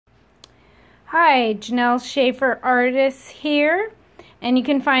Hi, Janelle Schaefer Artist here, and you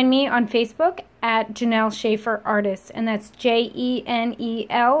can find me on Facebook at Janelle Schaefer Artist, and that's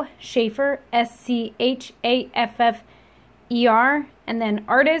Jenel Schaefer, Schafffer, and then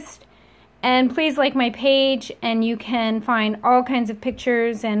Artist. And please like my page, and you can find all kinds of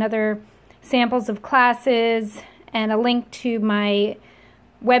pictures and other samples of classes and a link to my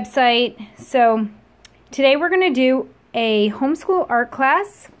website. So today we're going to do a homeschool art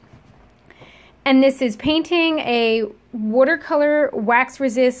class, and this is painting a watercolor wax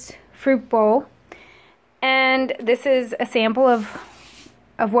resist fruit bowl, and this is a sample of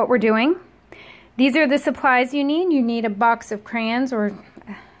what we're doing. These are the supplies you need. You need a box of crayons, or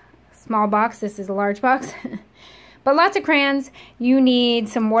a small box. This is a large box. But lots of crayons. You need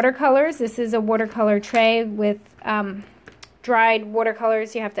some watercolors. This is a watercolor tray with dried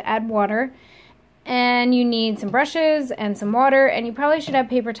watercolors. You have to add water. And you need some brushes and some water, and you probably should have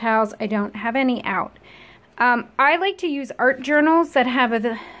paper towels. I don't have any out. I like to use art journals that have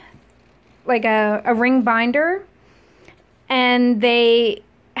a ring binder, and they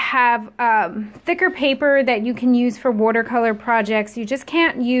have thicker paper that you can use for watercolor projects. You just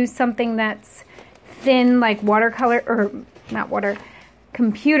can't use something that's thin like watercolor, or not water,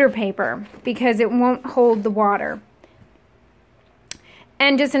 computer paper, because it won't hold the water.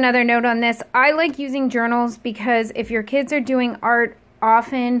 And just another note on this, I like using journals because if your kids are doing art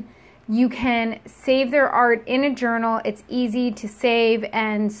often, you can save their art in a journal. It's easy to save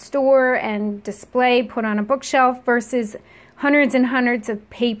and store and display, put on a bookshelf, versus hundreds and hundreds of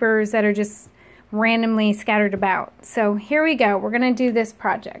papers that are just randomly scattered about. So here we go. We're going to do this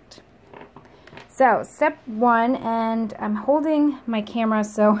project. So step one, and I'm holding my camera,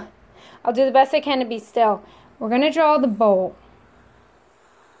 so I'll do the best I can to be still. We're going to draw the bowl.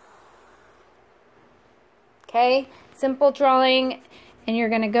 Okay, simple drawing, and you're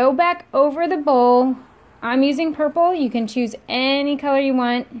going to go back over the bowl. I'm using purple. You can choose any color you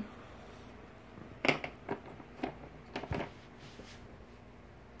want.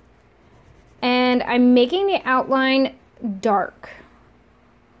 And I'm making the outline dark.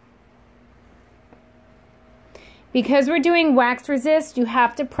 Because we're doing wax resist, you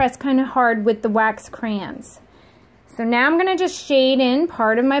have to press kind of hard with the wax crayons. So now I'm going to just shade in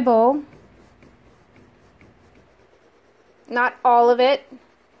part of my bowl. Not all of it,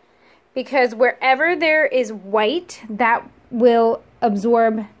 because wherever there is white, that will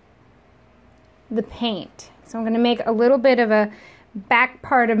absorb the paint. So I'm going to make a little bit of a back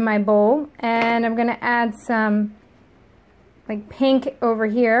part of my bowl, and I'm going to add some like pink over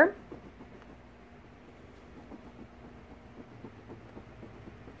here.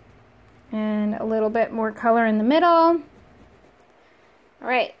 And a little bit more color in the middle. All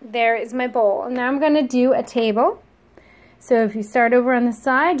right, there is my bowl. Now I'm going to do a table. So if you start over on the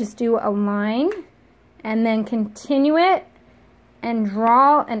side, just do a line and then continue it and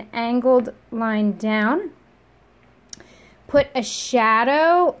draw an angled line down. Put a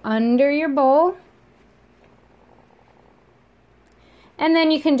shadow under your bowl. And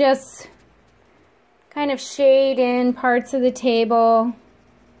then you can just kind of shade in parts of the table.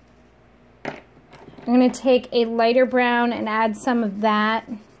 I'm going to take a lighter brown and add some of that.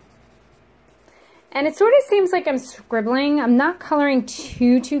 And it sort of seems like I'm scribbling. I'm not coloring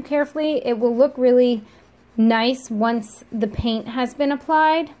too carefully. It will look really nice once the paint has been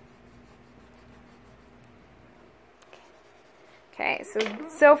applied. Okay,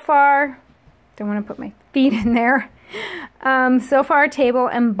 so far, don't want to put my feet in there. So far, table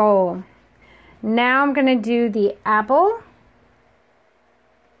and bowl. Now I'm going to do the apple.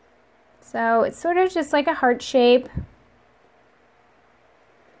 So it's sort of just like a heart shape.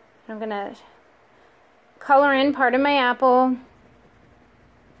 I'm going to color in part of my apple,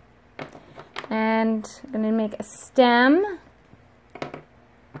 and I'm going to make a stem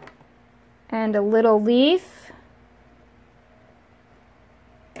and a little leaf,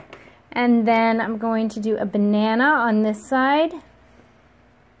 and then I'm going to do a banana on this side,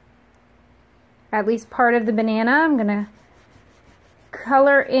 at least part of the banana. I'm going to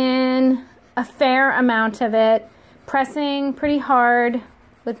color in a fair amount of it, pressing pretty hard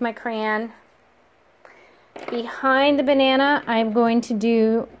with my crayon. Behind the banana, I'm going to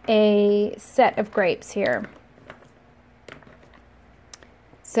do a set of grapes here.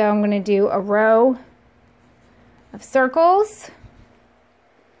 So I'm going to do a row of circles,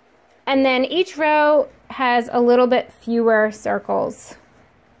 and then each row has a little bit fewer circles.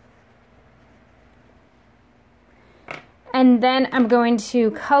 And then I'm going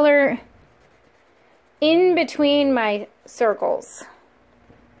to color in between my circles,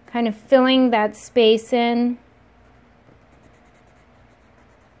 kind of filling that space in.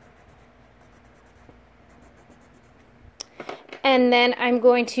 And then I'm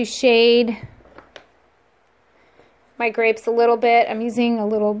going to shade my grapes a little bit. I'm using a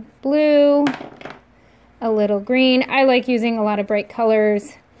little blue, a little green. I like using a lot of bright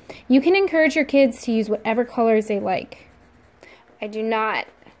colors. You can encourage your kids to use whatever colors they like. I do not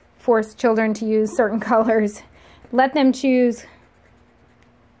force children to use certain colors. Let them choose.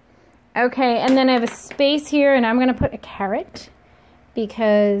 Okay, and then I have a space here, and I'm going to put a carrot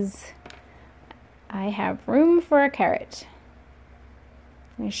because I have room for a carrot.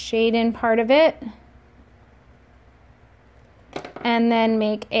 I'm going to shade in part of it and then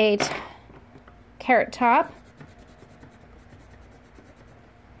make a carrot top.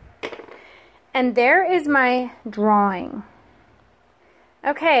 And there is my drawing.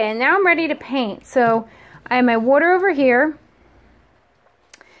 Okay, and now I'm ready to paint. So I have my water over here,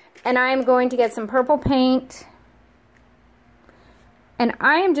 and I am going to get some purple paint, and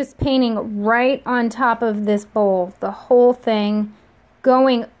I am just painting right on top of this bowl, the whole thing,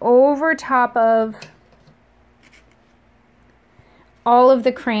 going over top of all of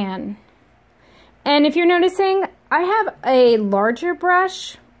the crayon. And if you're noticing, I have a larger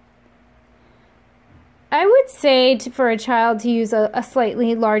brush. I would say for a child to use a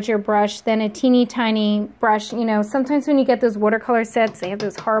slightly larger brush than a teeny tiny brush. You know, sometimes when you get those watercolor sets, they have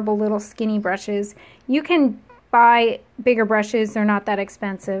those horrible little skinny brushes. You can buy bigger brushes, they're not that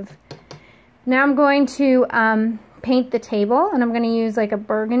expensive. Now I'm going to paint the table, and I'm going to use like a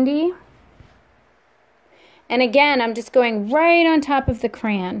burgundy. And again, I'm just going right on top of the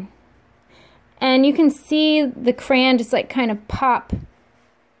crayon. And you can see the crayon just like kind of pop.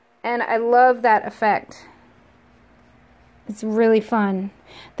 And I love that effect. It's really fun.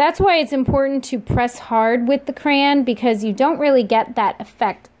 That's why it's important to press hard with the crayon, because you don't really get that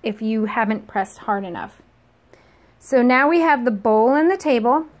effect if you haven't pressed hard enough. So now we have the bowl and the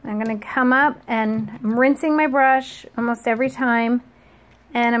table. I'm going to come up, and I'm rinsing my brush almost every time.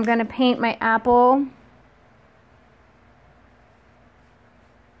 And I'm going to paint my apple.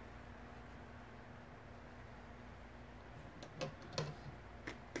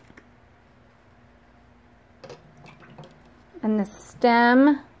 And the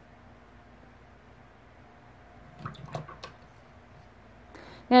stem.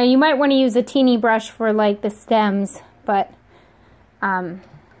 Now you might want to use a teeny brush for like the stems, but I'm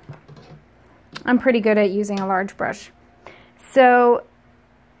pretty good at using a large brush. So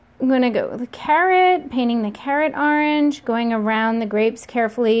I'm going to go with the carrot, painting the carrot orange, going around the grapes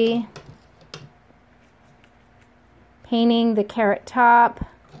carefully, painting the carrot top.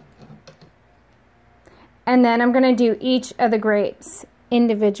 And then I'm going to do each of the grapes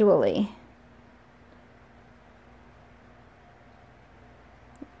individually,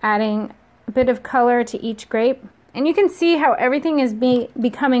 adding a bit of color to each grape. And you can see how everything is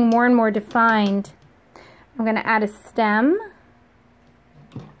becoming more and more defined. I'm going to add a stem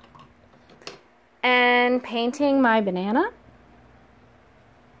and painting my banana.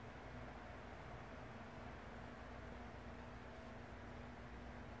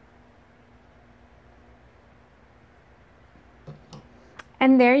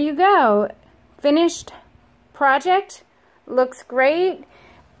 And there you go. Finished project. Looks great.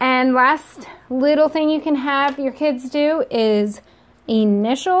 And last little thing you can have your kids do is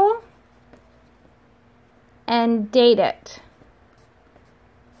initial and date it.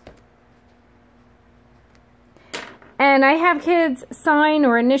 And I have kids sign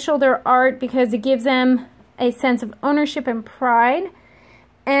or initial their art because it gives them a sense of ownership and pride.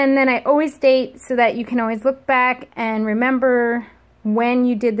 And then I always date so that you can always look back and remember when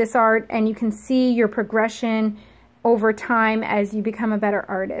you did this art, and you can see your progression over time as you become a better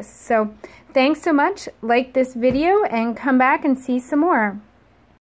artist. So thanks so much. Like this video and come back and see some more.